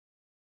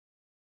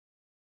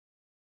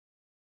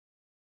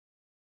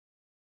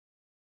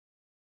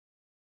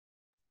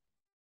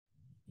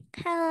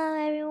Hello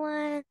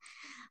everyone,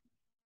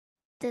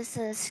 this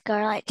is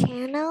Scarlett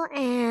channel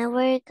and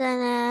we're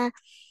gonna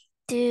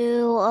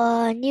do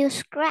a new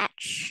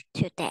scratch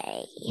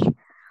today.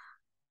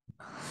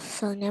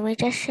 So let me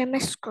just share my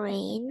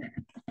screen.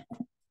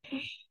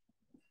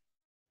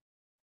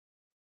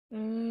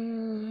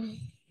 Mm,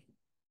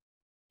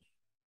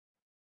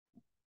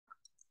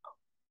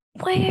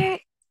 where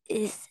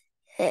is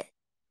it?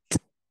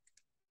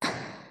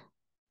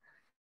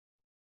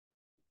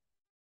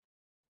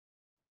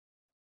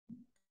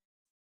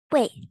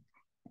 Wait,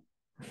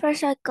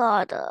 first I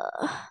gotta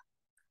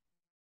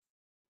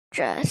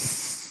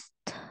just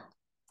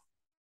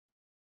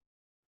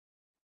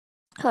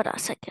hold on a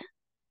second.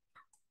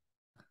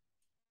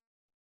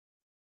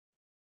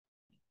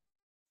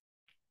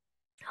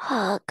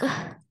 Hug.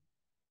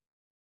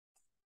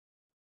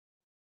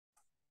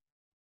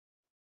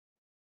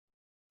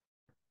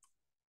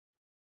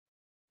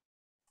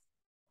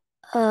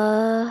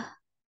 Uh,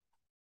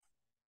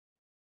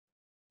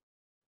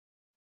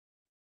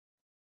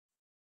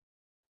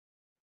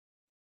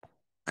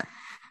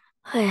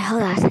 wait,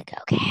 hold on a second.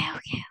 Okay.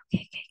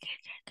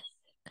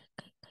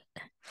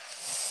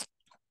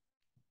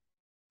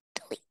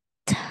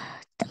 Delete,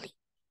 delete.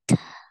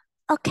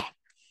 Okay.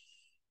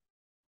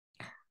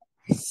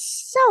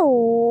 So,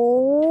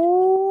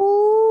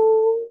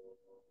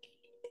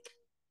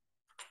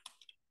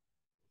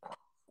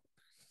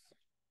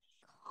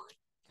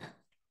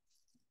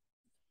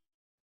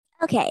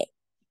 okay,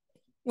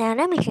 now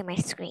let me share my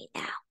screen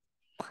now.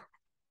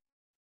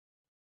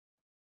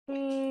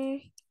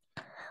 Mm,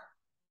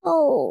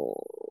 oh,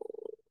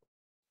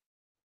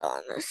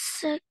 on a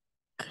second.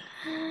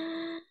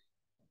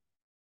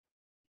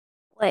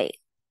 Wait,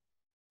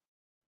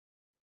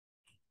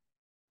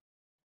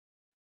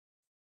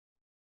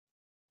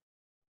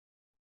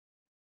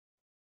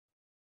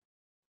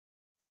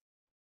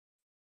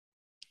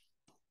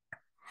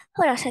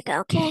 hold on a second,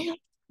 okay?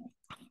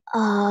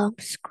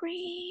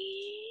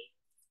 Screen.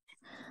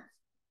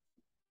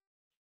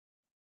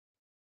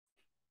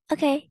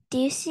 Okay, do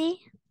you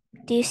see?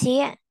 Do you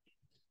see it?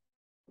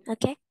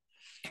 Okay,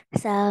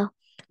 so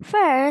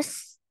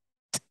first,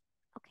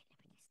 okay,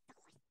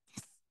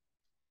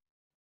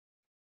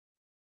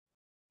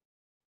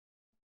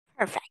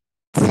 perfect.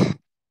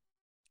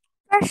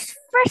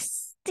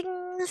 First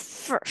things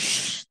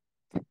first.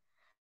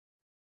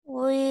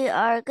 We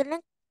are gonna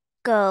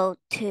go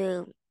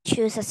to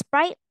choose a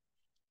sprite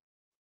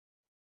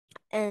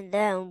and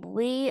then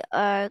we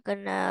are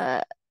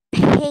gonna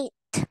paint.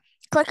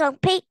 Click on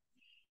paint,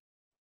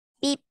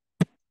 beep,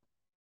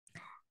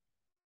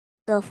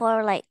 go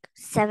for like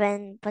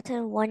seven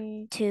button,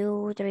 1,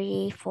 2,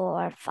 3,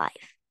 4, 5,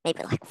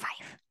 maybe like 5.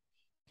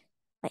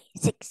 Wait,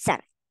 6,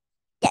 7.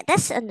 Yeah,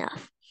 that's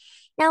enough.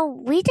 Now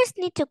we just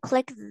need to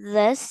click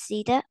this,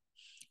 see that?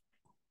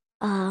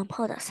 Hold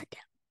on a second.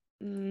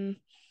 Mm,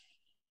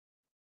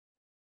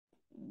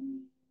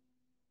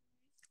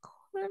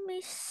 let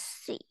me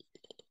see.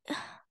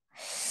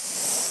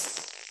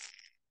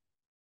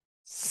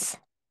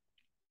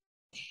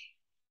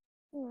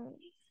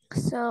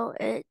 So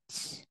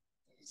it's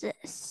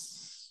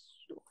this.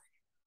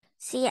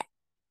 See it?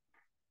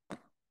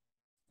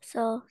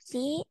 So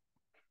see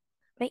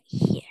right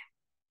here.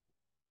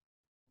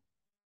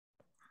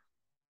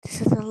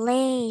 This is a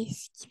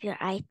lace. Keep your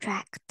eye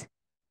tracked.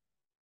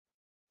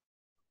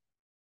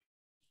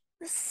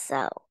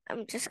 So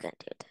I'm just gonna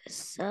do this.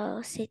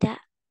 So see that?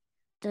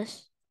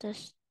 This.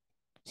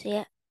 See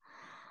it?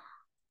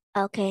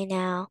 Okay,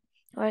 now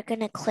we're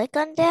gonna click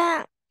on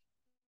that.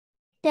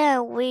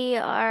 Then we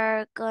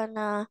are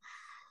gonna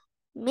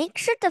make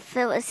sure the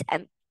fill is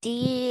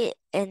empty,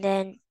 and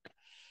then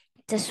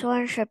this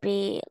one should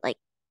be like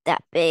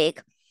that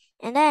big.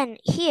 And then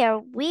here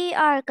we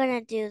are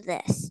gonna do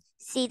this.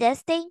 See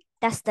this thing?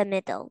 That's the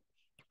middle.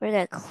 We're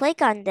gonna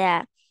click on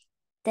that.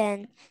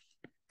 Then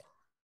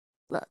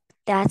look,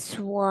 that's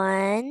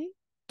 1,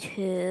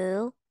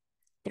 2,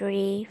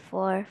 3,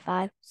 4,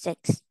 5,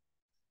 6.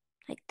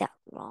 Like that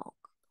long.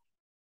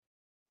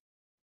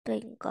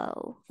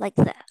 Bingo. Like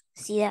that.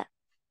 See that?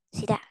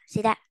 See that?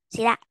 See that?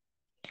 See that?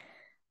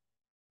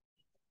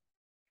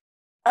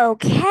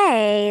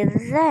 Okay,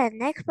 then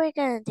next we're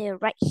gonna do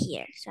right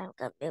here. So I'm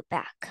gonna move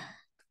back.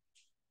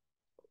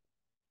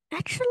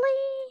 Actually,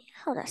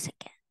 hold on a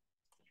second.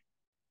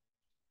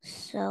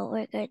 So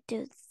we're gonna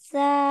do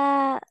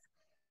that.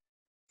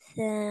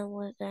 Then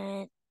we're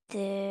gonna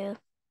do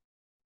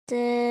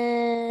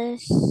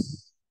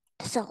this.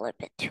 It's a little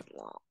bit too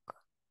long.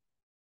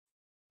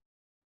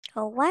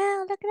 Oh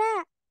wow, look at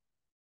that.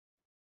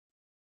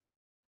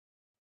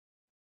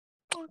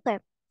 Okay,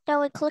 then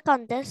we click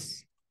on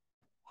this.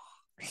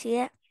 See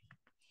it?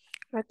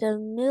 We're gonna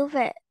move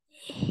it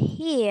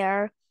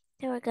here.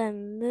 Then we're gonna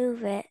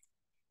move it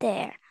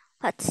there.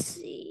 Let's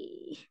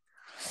see.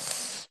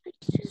 Let's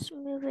just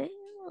move it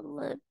a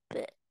little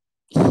bit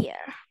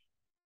here.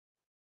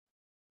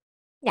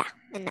 Yeah,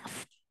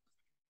 enough.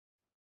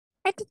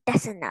 I think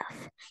that's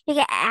enough. You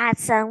can add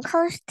some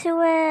colors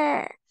to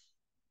it.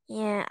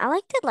 Yeah, I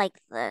liked it like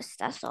this.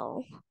 That's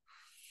all.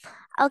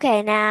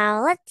 Okay,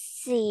 now let's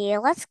see.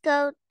 Let's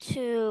go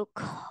to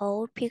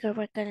code because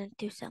we're gonna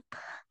do some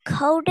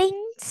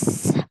codings.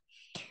 So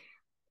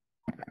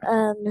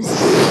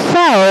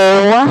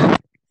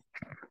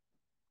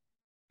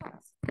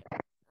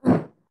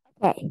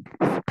okay.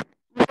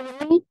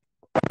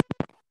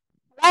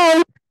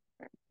 Hello.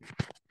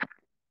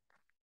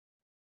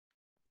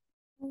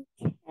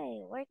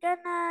 Okay, we're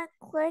gonna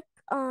click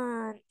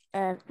on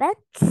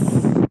events.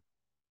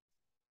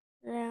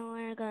 Then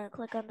we're gonna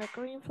click on the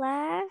green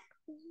flag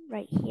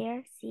right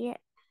here. See it?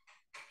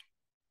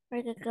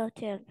 We're gonna go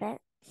to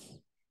events.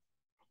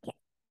 Yeah,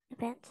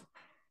 events.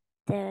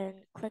 Then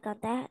click on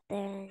that.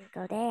 Then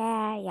go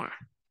there. Yeah.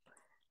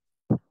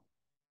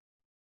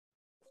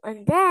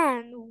 And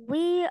then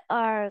we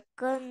are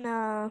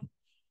gonna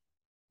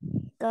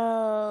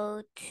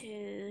go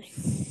to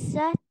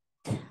set.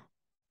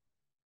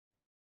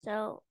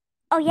 So,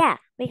 oh yeah,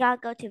 we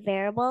gotta go to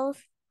variables.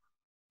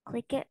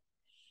 Click it.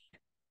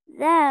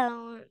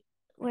 Then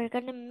we're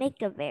gonna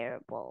make a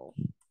variable.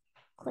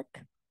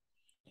 Click.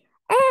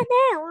 And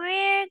then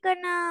we're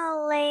gonna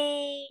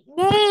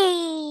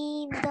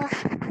name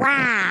the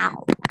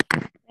wow.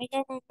 We're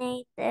gonna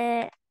name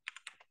the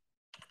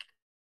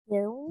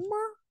zoom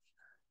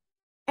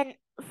and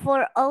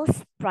for all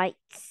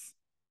sprites.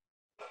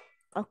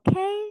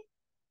 Okay.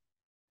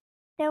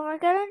 Then we're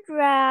gonna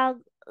drag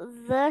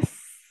the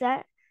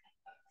set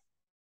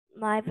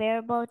my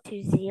variable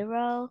to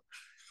 0.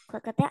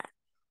 Click on that.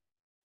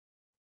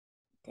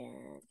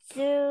 Then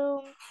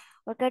zoom.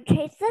 We're gonna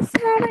change this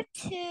number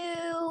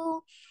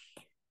to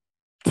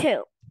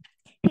 2.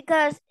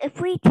 Because if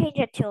we change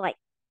it to like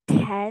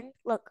 10,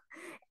 look,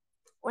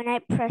 when I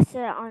press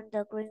it on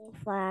the green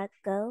flag,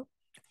 go.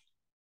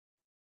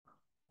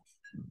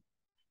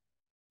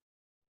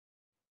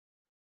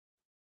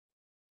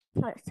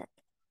 Hold a second.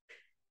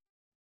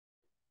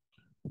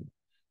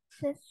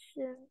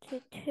 Session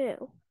to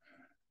 2.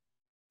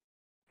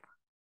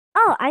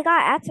 Oh, I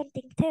gotta add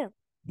something too.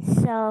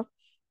 So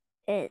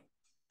it's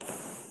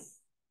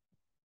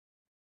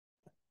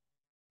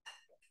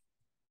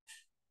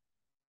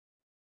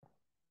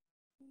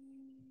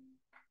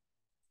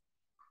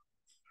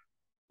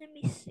let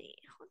me see.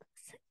 Hold on a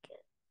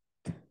second.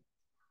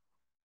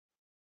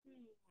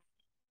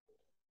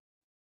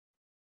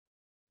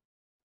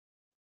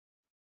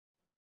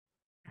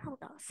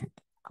 Hold on a second.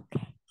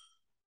 Okay.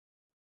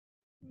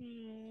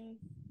 Hmm.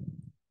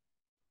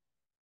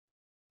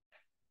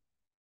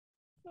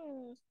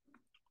 Hmm.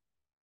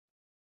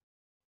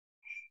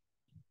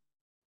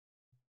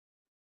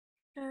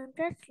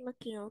 That's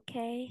looking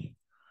okay.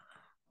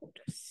 Hold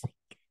on a second.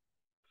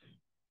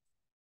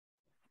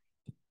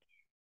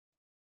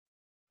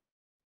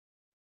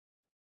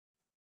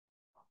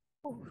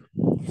 Oh,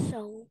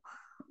 so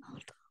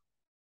hold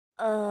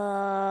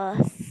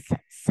on.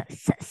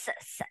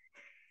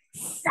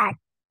 Set.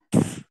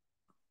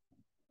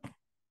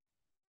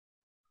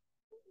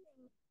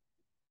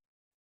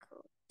 Go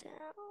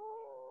down.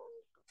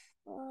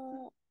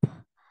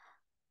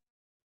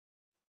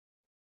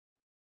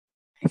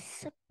 I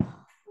suppose.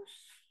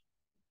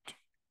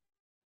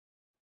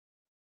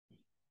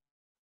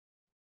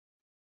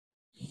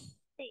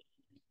 See.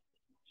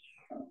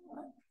 Let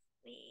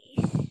me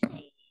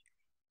see.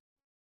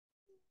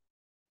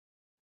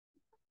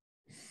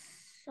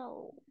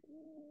 So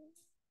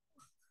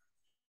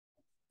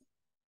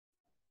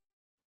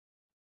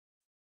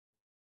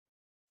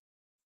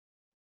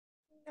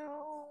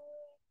no.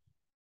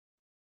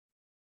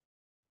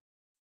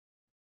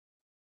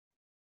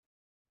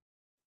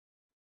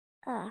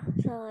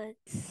 So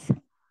it's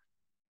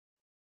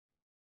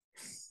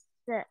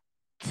set.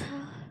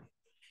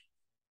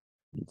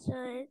 So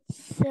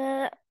it's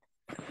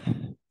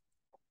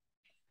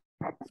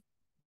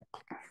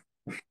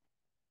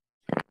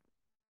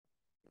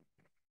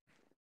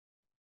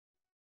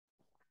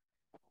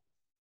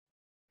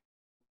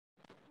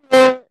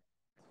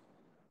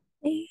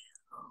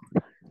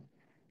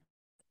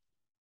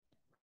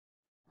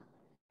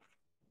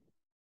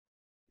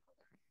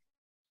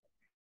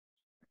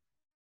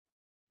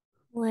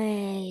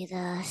wait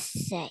a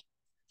second.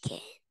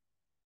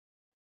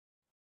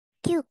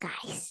 You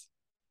guys,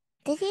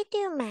 did you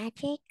do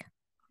magic?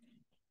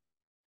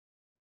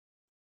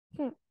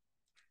 Hmm.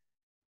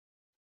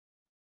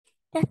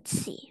 Let's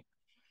see.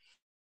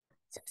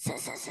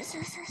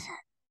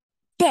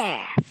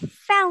 There,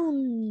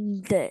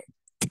 found it.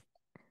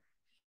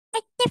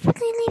 I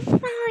definitely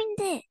found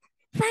it.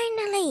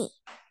 Finally.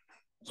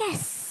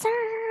 Yes,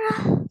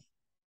 sir.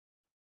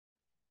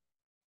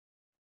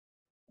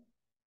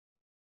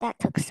 That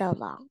took so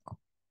long.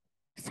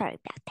 Sorry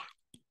about that.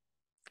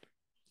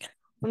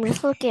 I'm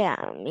just looking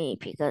at me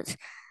because,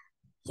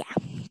 yeah.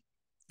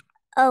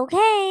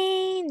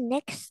 Okay,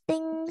 next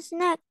things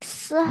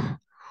next.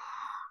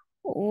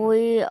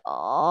 We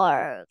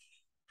are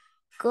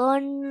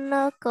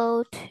gonna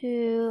go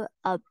to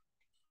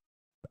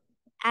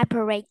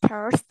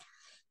operators.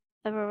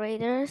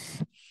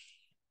 Operators.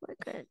 We're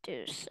gonna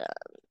do some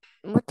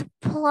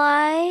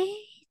multiply,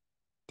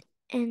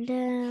 and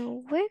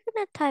then we're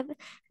gonna type in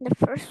the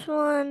first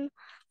one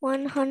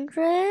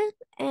 100,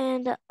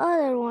 and the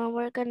other one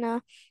we're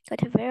gonna go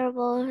to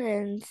variables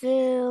and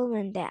zoom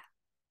and that.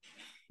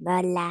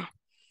 Voila.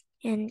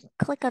 And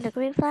click on the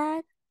green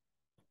flag.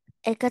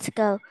 It gets to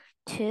go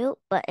 2,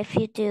 but if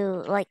you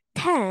do like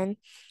 10,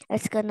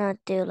 it's gonna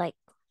do like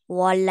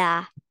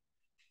voila.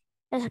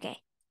 That's okay.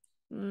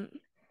 Mm.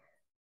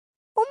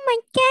 Oh my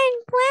god,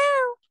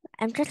 wow.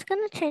 I'm just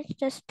gonna change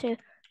this to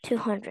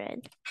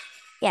 200.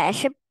 Yeah, it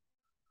should.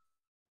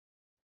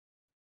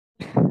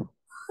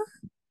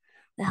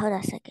 Wait, hold on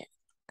a second.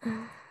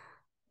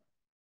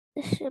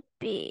 This should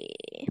be.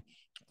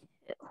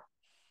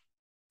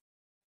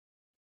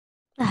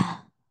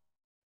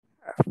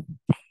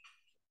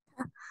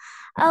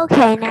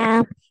 Okay,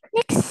 now,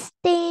 next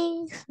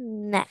things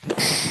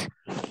next.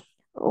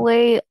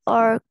 We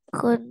are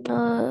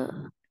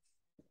gonna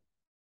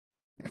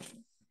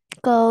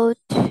go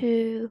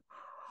to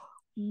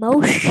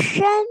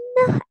motion.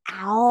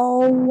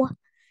 Ow.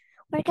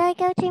 We're gonna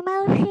go to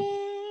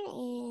motion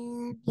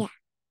and yeah,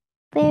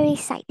 very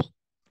exciting.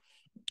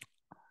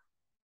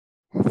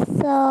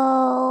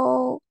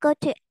 So go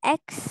to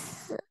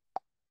X,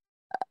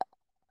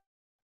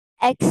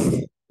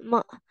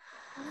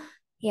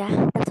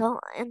 yeah, that's all.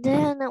 And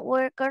then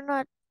we're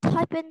gonna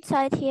type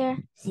inside here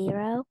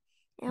 0,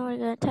 and we're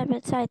gonna type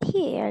inside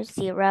here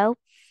 0,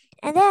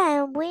 and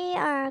then we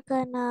are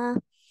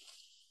gonna.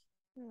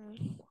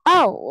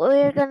 Oh,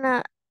 we're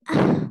gonna.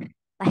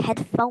 My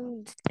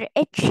headphones, they're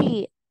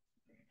itchy.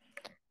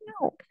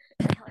 No.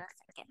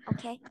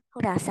 Okay,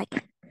 hold on a second. Okay, hold on a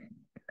second.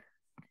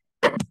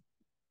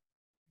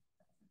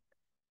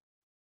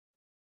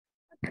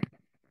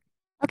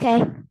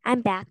 Okay,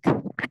 I'm back.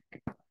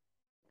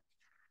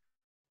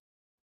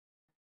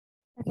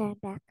 Okay, I'm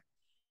back.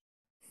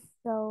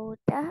 So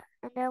that,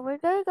 and then we're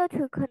gonna go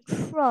to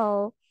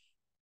control.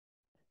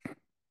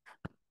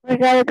 We're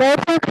gonna go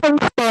to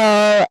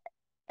control,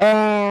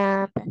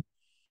 and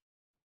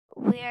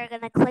we are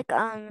gonna click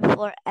on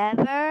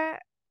forever.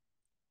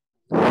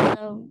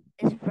 So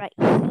it's right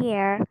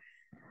here.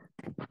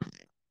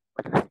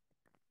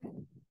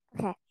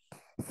 Okay.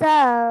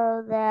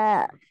 So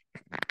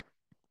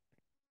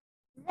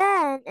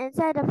then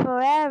inside of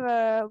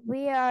forever,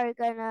 we are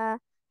gonna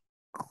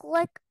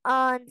click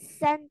on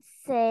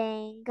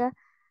sensing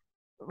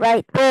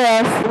right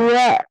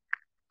there.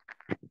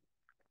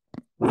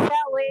 So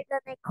we're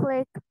gonna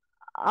click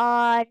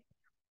on.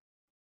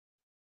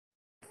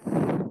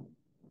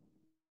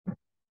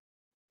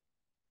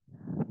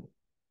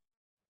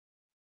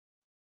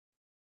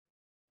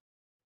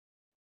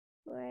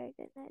 We're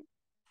gonna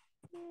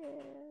do.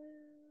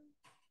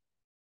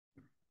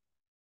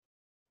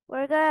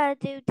 We're gonna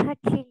do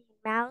touching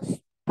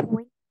mouse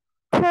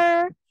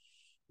pointer.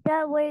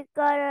 Then we're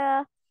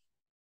gonna.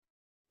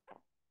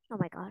 Oh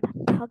my god,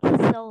 I'm talking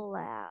so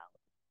loud.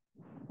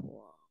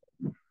 Whoa.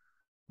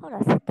 Hold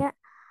on a second.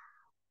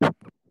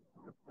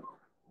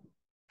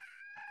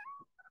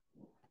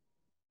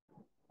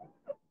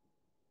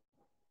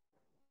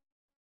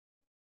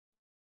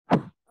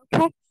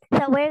 Okay,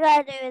 so we're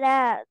gonna do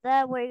that.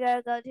 Then we're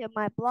gonna go to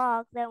my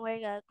blog. Then we're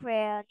gonna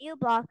create a new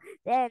blog.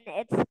 Then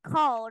it's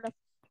called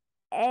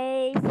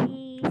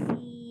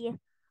ACC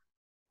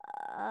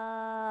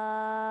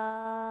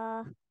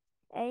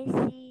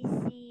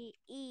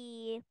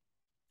ACCE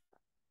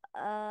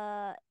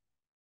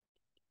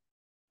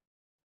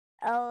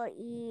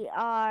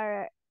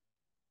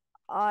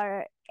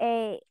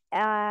LERRATION.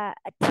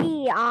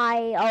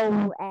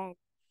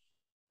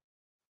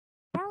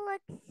 That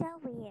looks so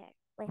weird.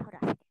 Wait, hold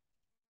on.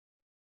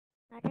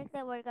 I think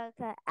that we're going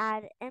to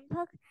add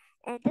input,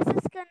 and this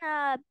is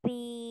gonna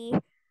be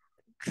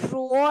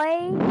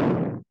joy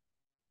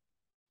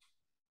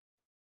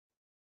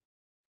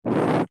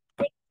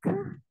stick,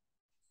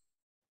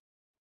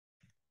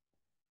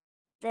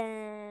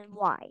 then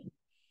Y.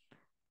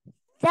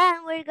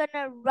 Then we're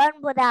gonna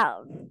run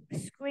without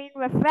screen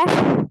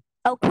refresh.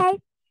 Okay.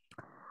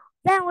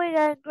 Then we're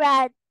gonna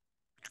drag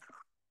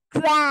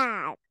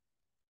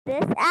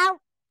this out.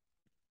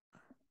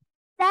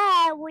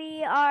 Then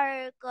we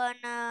are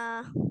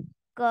gonna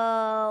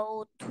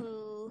go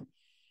to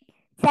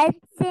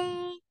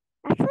sensing.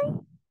 Actually,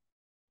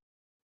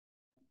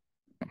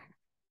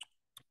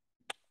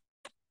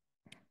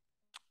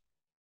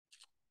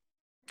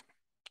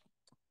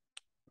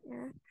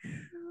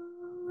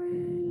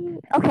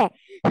 okay.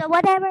 So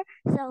whatever.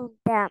 So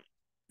then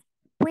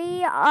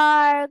we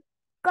are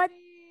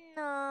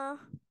gonna.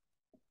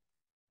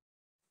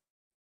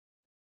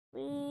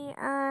 We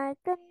are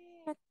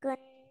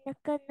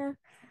gonna.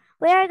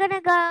 We are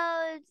gonna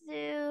go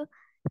to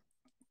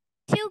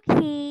two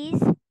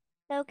keys.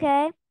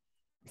 Okay.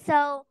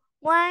 So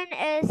one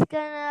is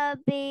gonna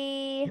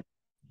be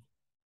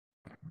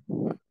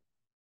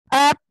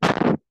up.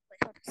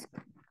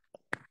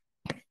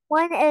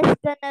 One is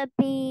gonna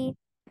be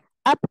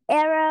up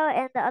arrow,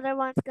 and the other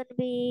one's gonna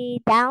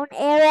be down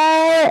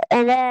arrow,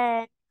 and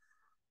then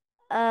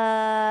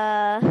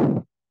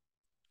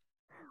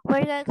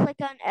we're gonna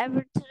click on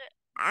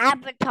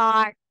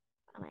avatar.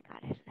 Oh my god,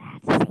 I have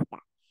to say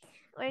that.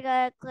 We're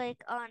gonna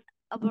click on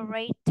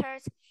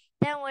operators,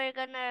 Then we're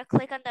gonna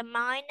click on the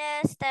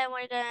minus. Then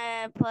we're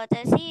gonna put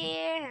this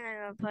here, and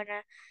then we'll put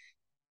it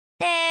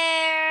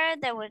there.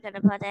 Then we're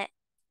gonna put it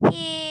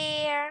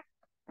here.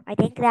 I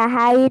think that's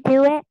how you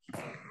do it.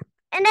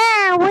 And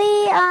then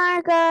we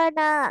are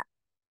gonna.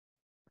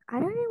 I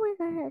don't think we're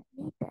gonna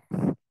need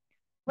this.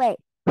 Wait.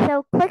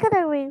 So click on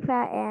the ring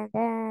fat and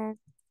then.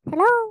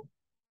 Hello.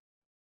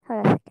 Hold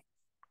on a second.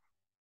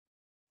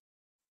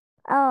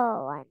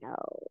 Oh, I know.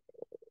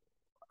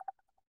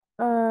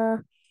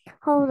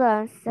 Hold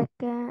on a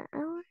second.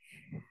 Oh.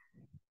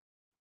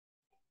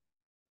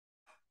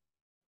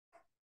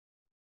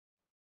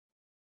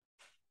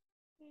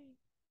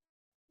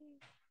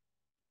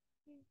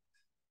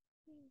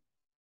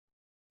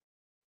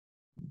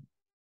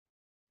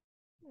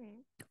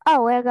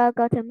 Oh, we're gonna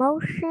go to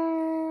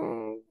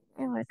motion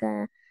and we're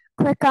gonna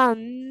click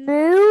on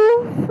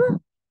move.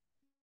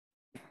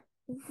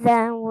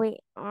 Then we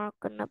are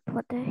gonna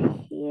put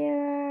it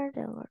here.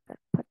 Then we're gonna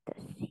put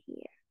this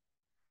here.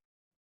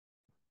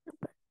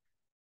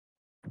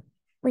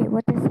 Wait,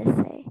 what does it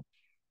say?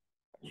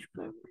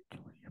 Experimental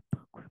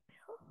program.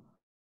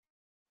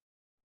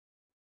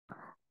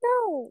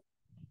 No.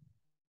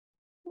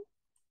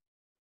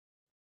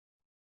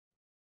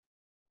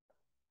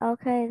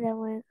 Okay, then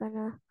we're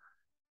gonna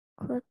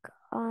click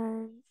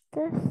on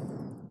this.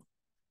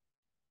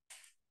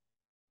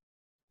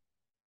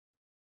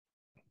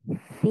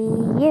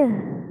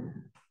 View.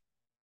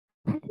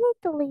 How do I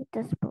delete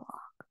this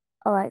block?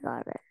 Oh, I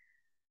got it.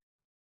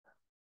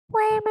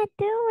 What am I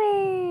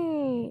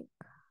doing?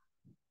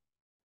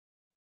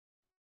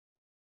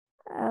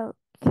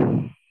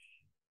 Okay.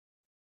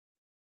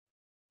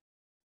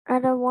 I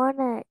don't want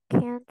to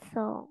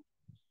cancel.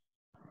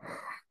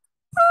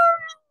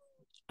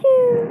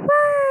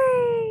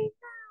 Right.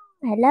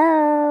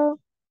 Hello?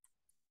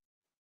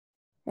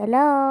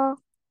 Hello?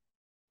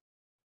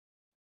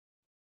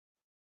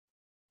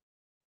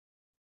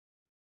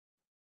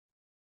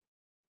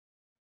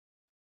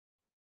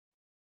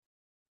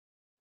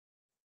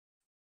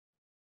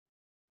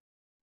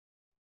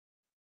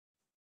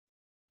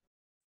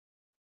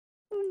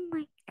 Oh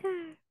my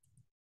god.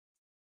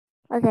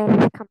 Okay,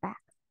 let's come back.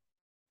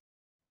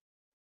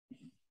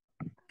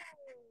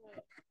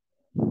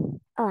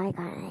 Oh, I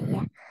got it,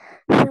 yeah.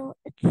 So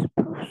it's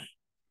supposed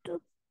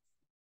to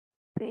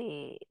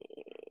be.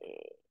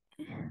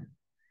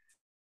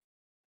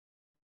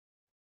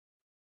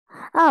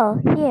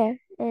 Oh, here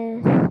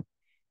is.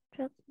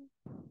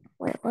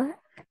 Wait, what?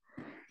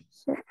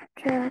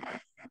 Track,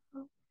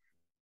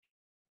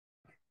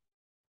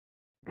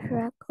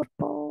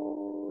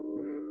 trackable.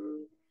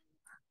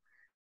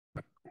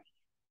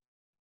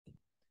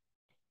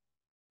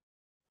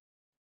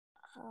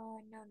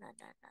 Oh, no, no,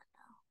 no, no,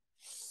 no.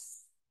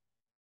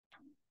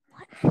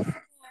 What is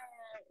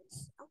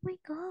this? Oh my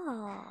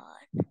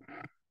god.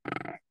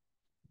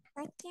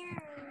 I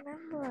can't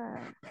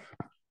remember.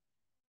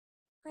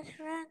 What's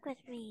wrong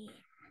with me?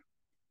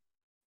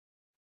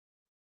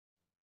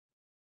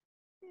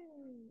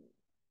 Hmm.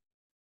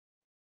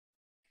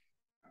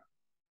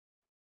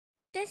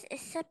 This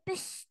is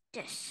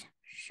suspicious.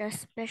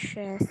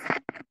 Suspicious.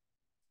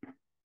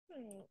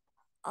 Hmm.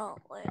 Oh,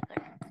 we're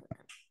gonna click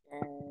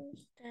on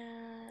this,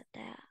 that.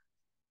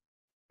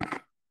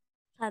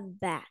 I'm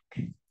back.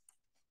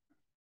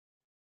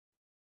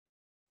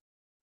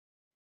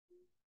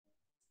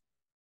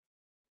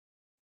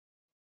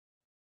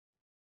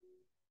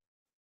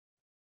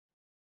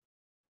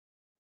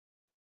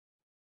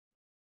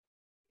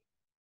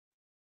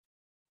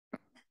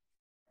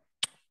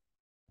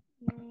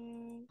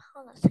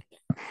 Hold on a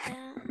second.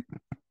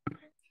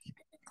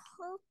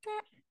 Close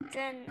that.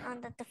 Then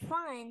on the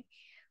define,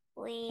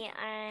 we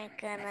are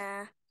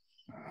gonna.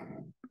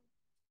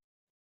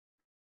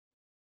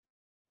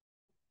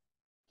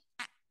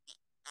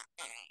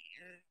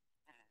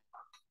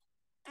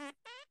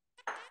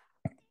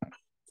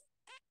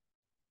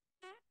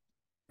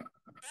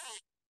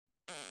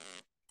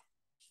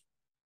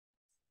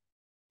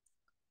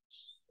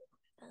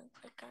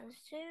 Click on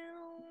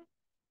zoom.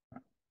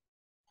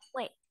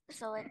 Wait,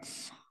 so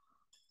it's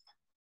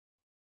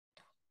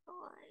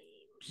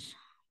times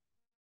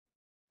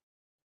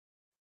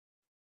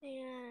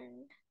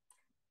and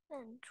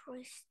then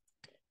twist.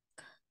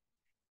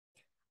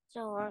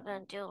 So we're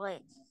gonna do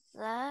like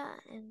that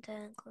and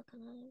then click on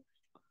it.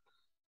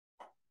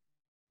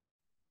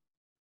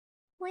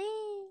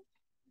 Wait.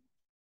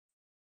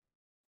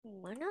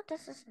 I know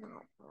this is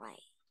not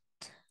right.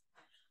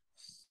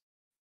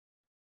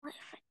 What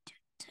if I do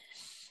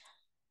this?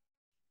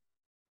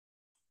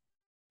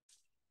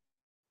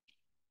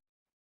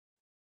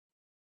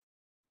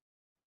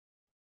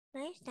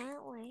 Why is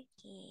that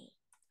working?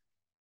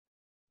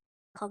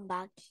 Come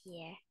back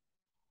here.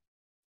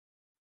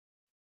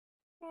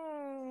 I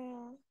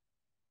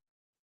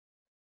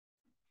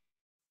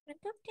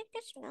don't think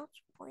it's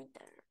mouse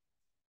pointer.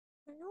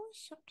 I know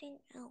it's something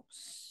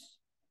else.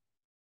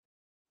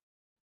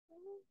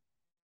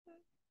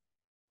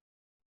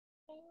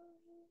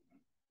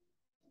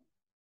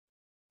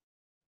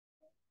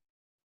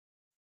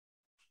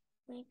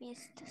 Maybe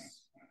it's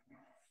this.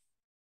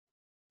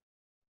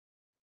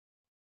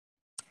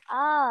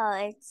 Oh,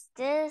 it's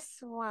this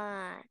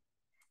one.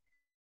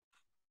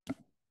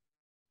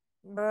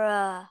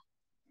 Bruh.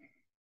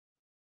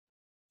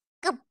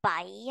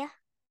 Goodbye.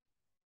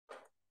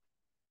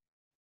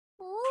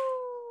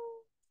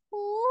 Ooh.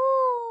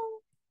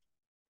 Ooh.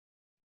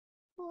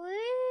 Wee.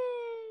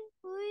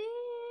 Wee.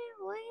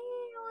 Wee.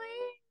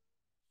 Wee.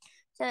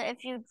 So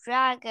if you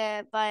drag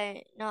it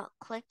by not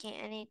clicking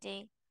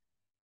anything,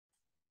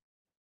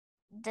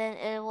 then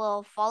it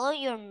will follow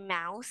your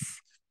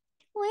mouse.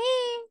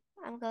 Wee.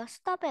 I'm gonna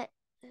stop it.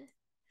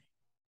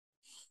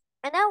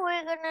 And now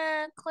we're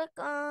gonna click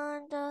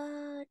on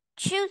the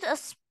choose a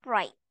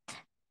sprite.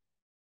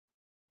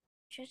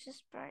 Choose a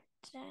sprite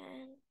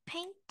and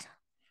paint.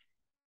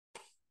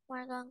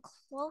 We're going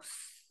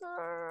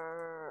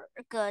closer.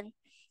 Good.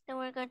 Then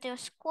we're gonna do a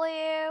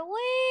square.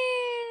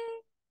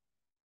 Whee!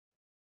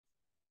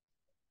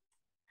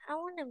 I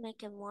want to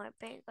make it more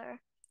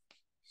bigger.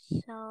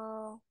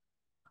 So,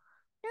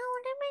 now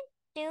what am I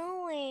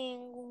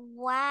doing?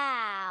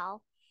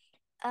 Wow.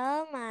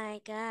 Oh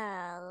my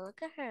god, look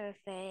at her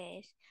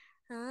face.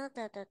 Da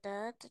da da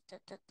da da da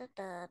da da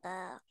da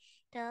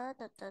da da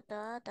da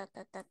da da da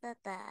da da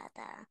da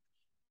da.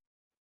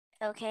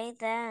 Okay,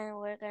 then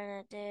we're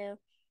gonna do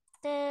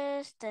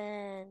this,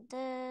 then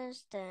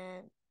this,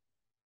 then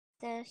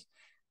this,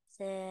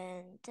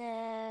 then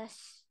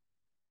this.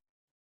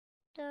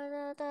 Da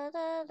da da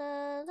da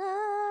da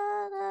da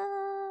da.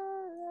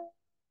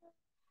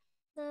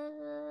 Da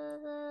da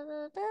da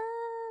da da da.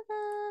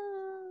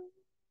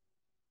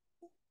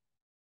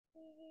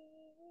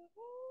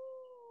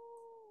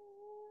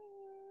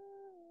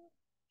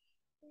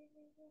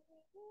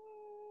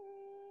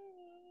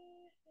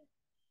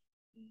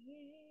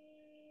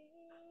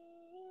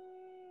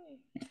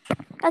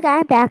 Okay,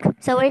 I'm back.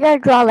 So we're gonna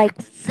draw like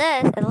this.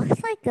 It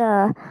looks like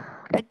a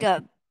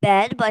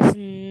bed, but it's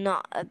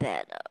not a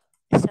bed.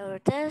 So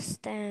this,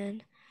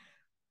 then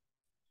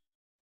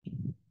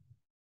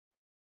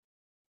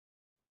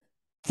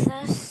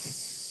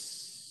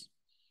this.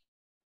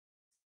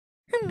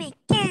 Oh my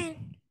god!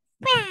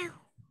 Wow!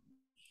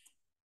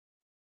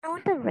 I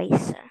want the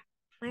eraser.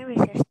 My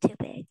eraser's too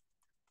big.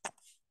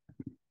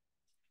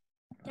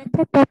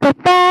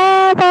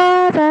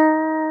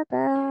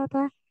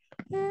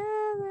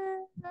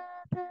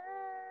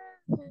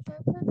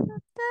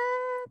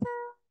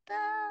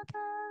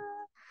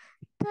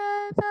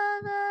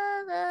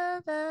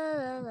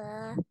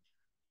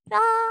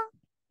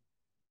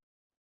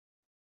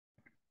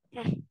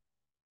 Okay.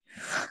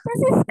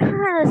 This is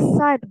kind of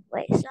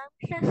sideways, so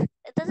it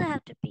doesn't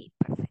have to be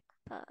perfect,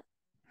 but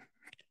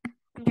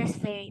I'm just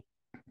very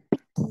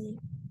picky.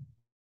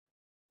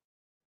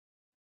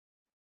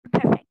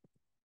 Perfect.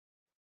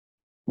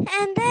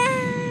 And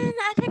then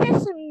I can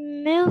just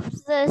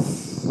move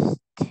this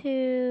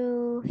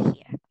to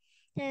here.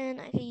 Then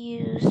I can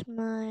use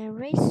my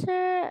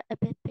eraser a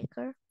bit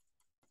bigger.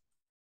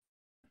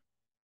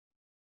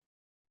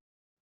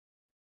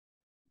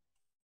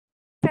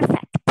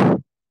 Perfect.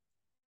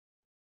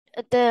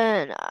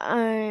 Then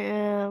I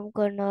am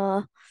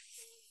gonna.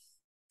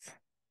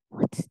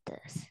 What's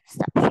this?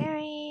 Stop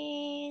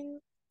sharing.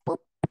 Boop.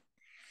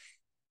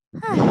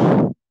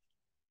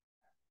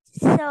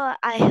 So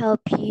I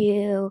hope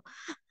you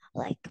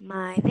like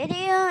my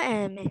video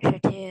and make sure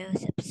to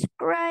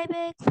subscribe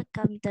it, click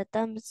on the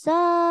thumbs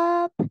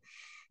up,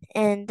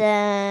 and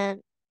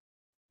then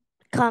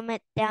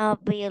comment down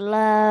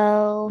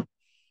below.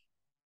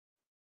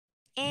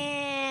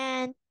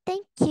 And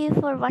thank you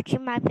for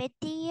watching my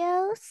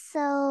video.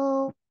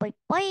 So bye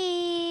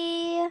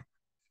bye.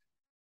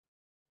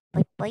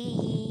 Bye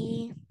bye.